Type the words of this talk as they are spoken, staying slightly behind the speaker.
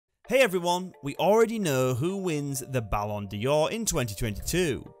Hey everyone, we already know who wins the Ballon d'Or in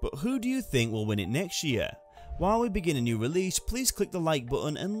 2022, but who do you think will win it next year? While we begin a new release, please click the like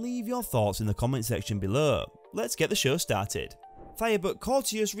button and leave your thoughts in the comment section below. Let's get the show started. Thibaut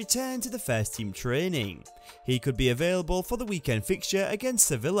Courtois returned to the first team training. He could be available for the weekend fixture against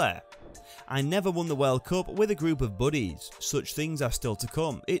Sevilla. I never won the World Cup with a group of buddies. Such things are still to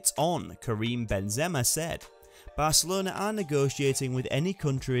come. It's on, Karim Benzema said. Barcelona are negotiating with any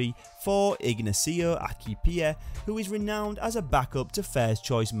country for Ignacio Akipia, who is renowned as a backup to first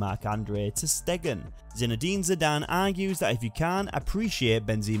choice Marc-Andre ter Stegen. Zinedine Zidane argues that if you can't appreciate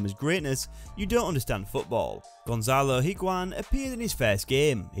Benzema's greatness, you don't understand football. Gonzalo Higuain appeared in his first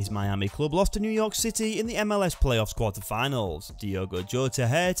game. His Miami club lost to New York City in the MLS playoffs quarterfinals. Diogo Jota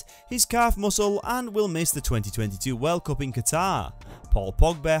hurt his calf muscle and will miss the 2022 World Cup in Qatar. Paul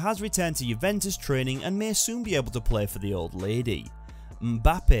Pogba has returned to Juventus training and may soon be able to play for the old lady.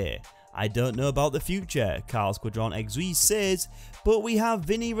 Mbappe. I don't know about the future, Carl Squadron XAVI says, but we have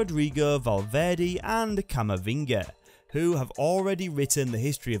Vini, Rodrigo, Valverde and Camavinga, who have already written the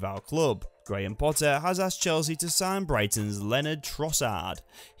history of our club. Graham Potter has asked Chelsea to sign Brighton's Leonard Trossard.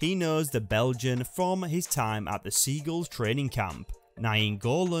 He knows the Belgian from his time at the Seagulls training camp.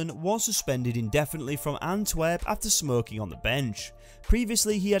 Nainggolan was suspended indefinitely from Antwerp after smoking on the bench.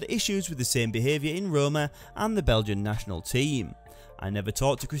 Previously, he had issues with the same behaviour in Roma and the Belgian national team. I never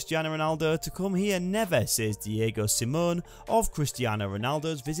talked to Cristiano Ronaldo to come here, never, says Diego Simone of Cristiano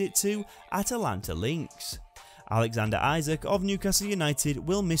Ronaldo's visit to Atalanta Lynx. Alexander Isak of Newcastle United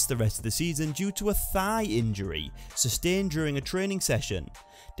will miss the rest of the season due to a thigh injury sustained during a training session.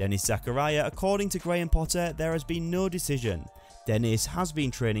 Dennis Zakaria, according to Graham Potter, there has been no decision. Dennis has been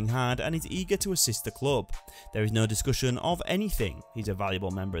training hard and is eager to assist the club. There is no discussion of anything. He's a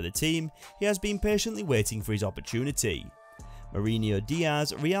valuable member of the team. He has been patiently waiting for his opportunity. Marinho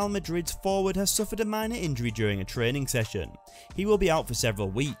Diaz, Real Madrid's forward, has suffered a minor injury during a training session. He will be out for several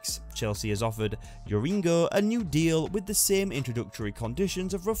weeks. Chelsea has offered Yoringo a new deal with the same introductory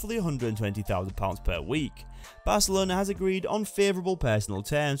conditions of roughly £120,000 per week. Barcelona has agreed on favourable personal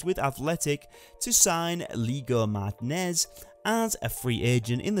terms with Athletic to sign Ligo Martinez as a free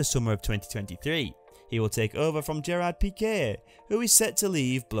agent in the summer of 2023. He will take over from Gerard Piqué, who is set to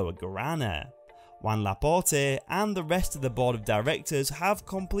leave Blaugrana. Juan Laporte and the rest of the board of directors have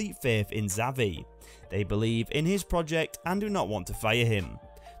complete faith in XAVI. They believe in his project and do not want to fire him.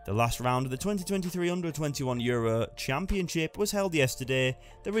 The last round of the 2023 Under-21 Euro Championship was held yesterday.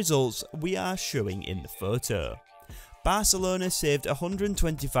 The results we are showing in the photo. Barcelona saved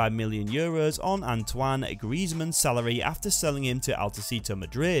 €125 million on Antoine Griezmann's salary after selling him to Atletico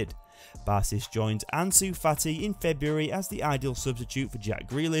Madrid. Barcis joined Ansu Fati in February as the ideal substitute for Jack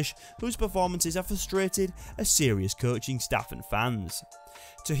Grealish, whose performances have frustrated a serious coaching staff and fans.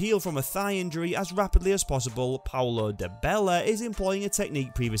 To heal from a thigh injury as rapidly as possible, Paulo Dybala is employing a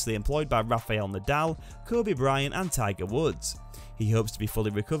technique previously employed by Rafael Nadal, Kobe Bryant and Tiger Woods. He hopes to be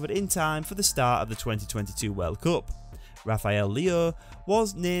fully recovered in time for the start of the 2022 World Cup. Rafael Leo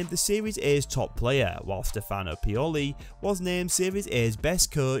was named the Series A's top player, while Stefano Pioli was named Series A's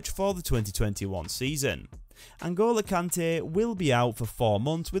best coach for the 2021 season. N'Golo Kante will be out for 4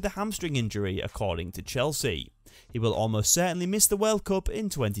 months with a hamstring injury, according to Chelsea. He will almost certainly miss the World Cup in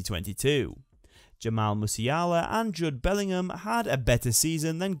 2022. Jamal Musiala and Jude Bellingham had a better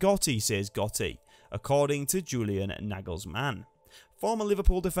season than Gotti, says Gotti, according to Julian Nagelsmann. Former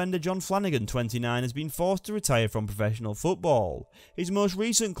Liverpool defender John Flanagan, 29, has been forced to retire from professional football. His most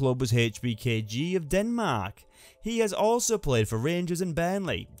recent club was HBKG of Denmark. He has also played for Rangers and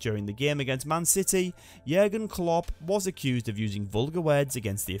Burnley. During the game against Man City, Jurgen Klopp was accused of using vulgar words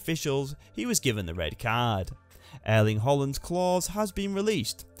against the officials. He was given the red card. Erling Haaland's clause has been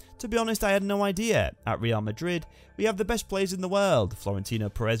released. To be honest, I had no idea. At Real Madrid, we have the best players in the world, Florentino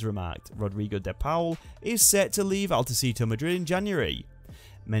Perez remarked. Rodrigo de Paul is set to leave Atletico Madrid in January.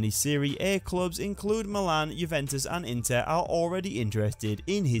 Many Serie A clubs, include Milan, Juventus and Inter, are already interested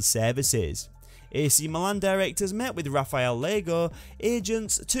in his services. AC Milan directors met with Rafael Lego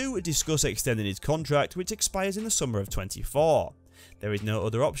agents to discuss extending his contract, which expires in the summer of 2024. There is no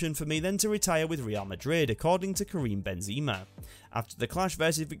other option for me than to retire with Real Madrid, according to Karim Benzema. After the clash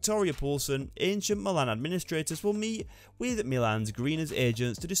versus Victoria Poulsen, ancient Milan administrators will meet with Milan's Greeners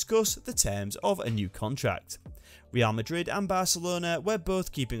agents to discuss the terms of a new contract. Real Madrid and Barcelona were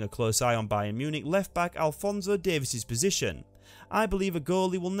both keeping a close eye on Bayern Munich left-back Alphonso Davies' position. I believe a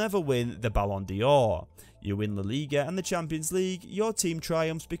goalie will never win the Ballon d'Or. You win La Liga and the Champions League, your team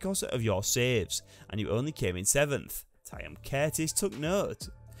triumphs because of your saves, and you only came in 7th. Tyam Curtis took note.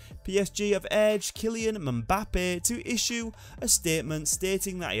 PSG have urged Kylian Mbappe to issue a statement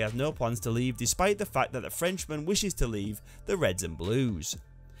stating that he has no plans to leave despite the fact that the Frenchman wishes to leave the Reds and Blues.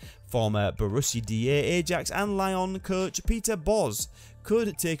 Former Borussia Dortmund, Ajax and Lyon coach Peter Bosz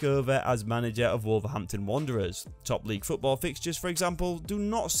could take over as manager of Wolverhampton Wanderers. Top league football fixtures, for example, do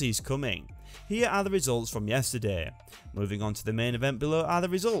not cease coming. Here are the results from yesterday. Moving on to the main event, below are the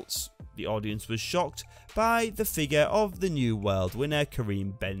results. The audience was shocked by the figure of the new world winner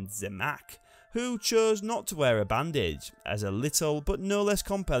Karim Benzema, who chose not to wear a bandage as a little but no less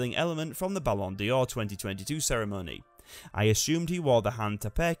compelling element from the Ballon d'Or 2022 ceremony. I assumed he wore the hand to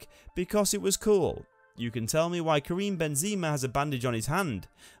peck because it was cool. You can tell me why Karim Benzema has a bandage on his hand.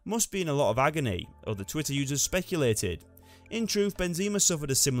 Must be in a lot of agony, other Twitter users speculated. In truth, Benzema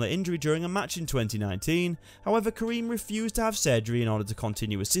suffered a similar injury during a match in 2019, however Karim refused to have surgery in order to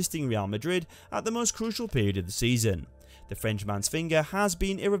continue assisting Real Madrid at the most crucial period of the season. The Frenchman's finger has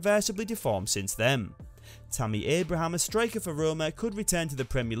been irreversibly deformed since then. Tammy Abraham, a striker for Roma, could return to the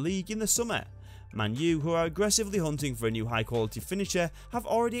Premier League in the summer. Man U, who are aggressively hunting for a new high quality finisher, have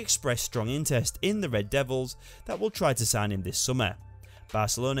already expressed strong interest in the Red Devils that will try to sign him this summer.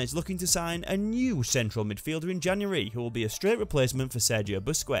 Barcelona is looking to sign a new central midfielder in January who will be a straight replacement for Sergio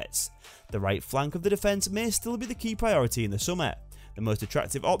Busquets. The right flank of the defence may still be the key priority in the summer. The most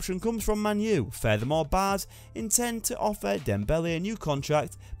attractive option comes from Man U. Furthermore, Bars intend to offer Dembele a new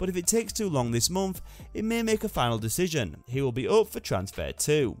contract, but if it takes too long this month, it may make a final decision. He will be up for transfer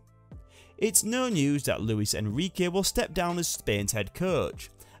too. It's no news that Luis Enrique will step down as Spain's head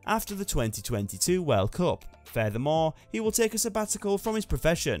coach after the 2022 World Cup. Furthermore, he will take a sabbatical from his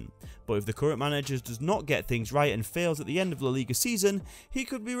profession, but if the current manager does not get things right and fails at the end of the La Liga season, he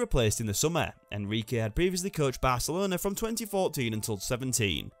could be replaced in the summer. Enrique had previously coached Barcelona from 2014 until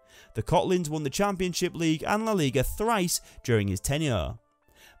 2017. The Cotlins won the Championship League and La Liga thrice during his tenure.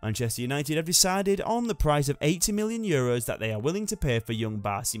 Manchester United have decided on the price of €80 million that they are willing to pay for young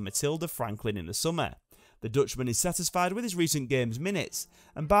Barcy Matilda Franklin in the summer. The Dutchman is satisfied with his recent game's minutes,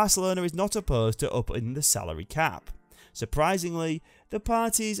 and Barcelona is not opposed to upping the salary cap. Surprisingly, the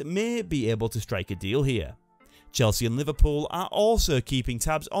parties may be able to strike a deal here. Chelsea and Liverpool are also keeping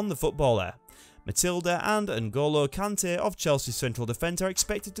tabs on the footballer. Matilda and N'Golo Kante of Chelsea's central defence are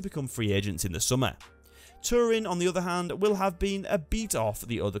expected to become free agents in the summer. Turin, on the other hand, will have been a beat off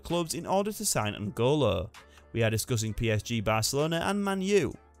the other clubs in order to sign N'Golo. We are discussing PSG, Barcelona and Man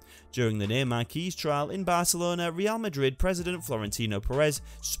U. During the NEYMAR keys trial in Barcelona, Real Madrid president Florentino Perez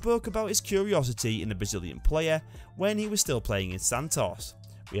spoke about his curiosity in the Brazilian player when he was still playing in Santos.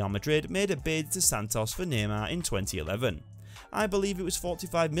 Real Madrid made a bid to Santos for Neymar in 2011. I believe it was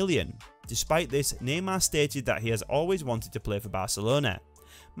 45 million. Despite this, Neymar stated that he has always wanted to play for Barcelona.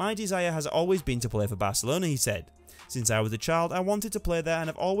 My desire has always been to play for Barcelona, he said. Since I was a child, I wanted to play there and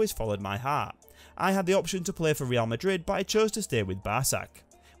have always followed my heart. I had the option to play for Real Madrid, but I chose to stay with Barca.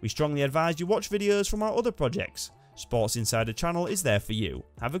 We strongly advise you watch videos from our other projects. Sports Insider channel is there for you.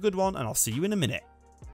 Have a good one and I'll see you in a minute.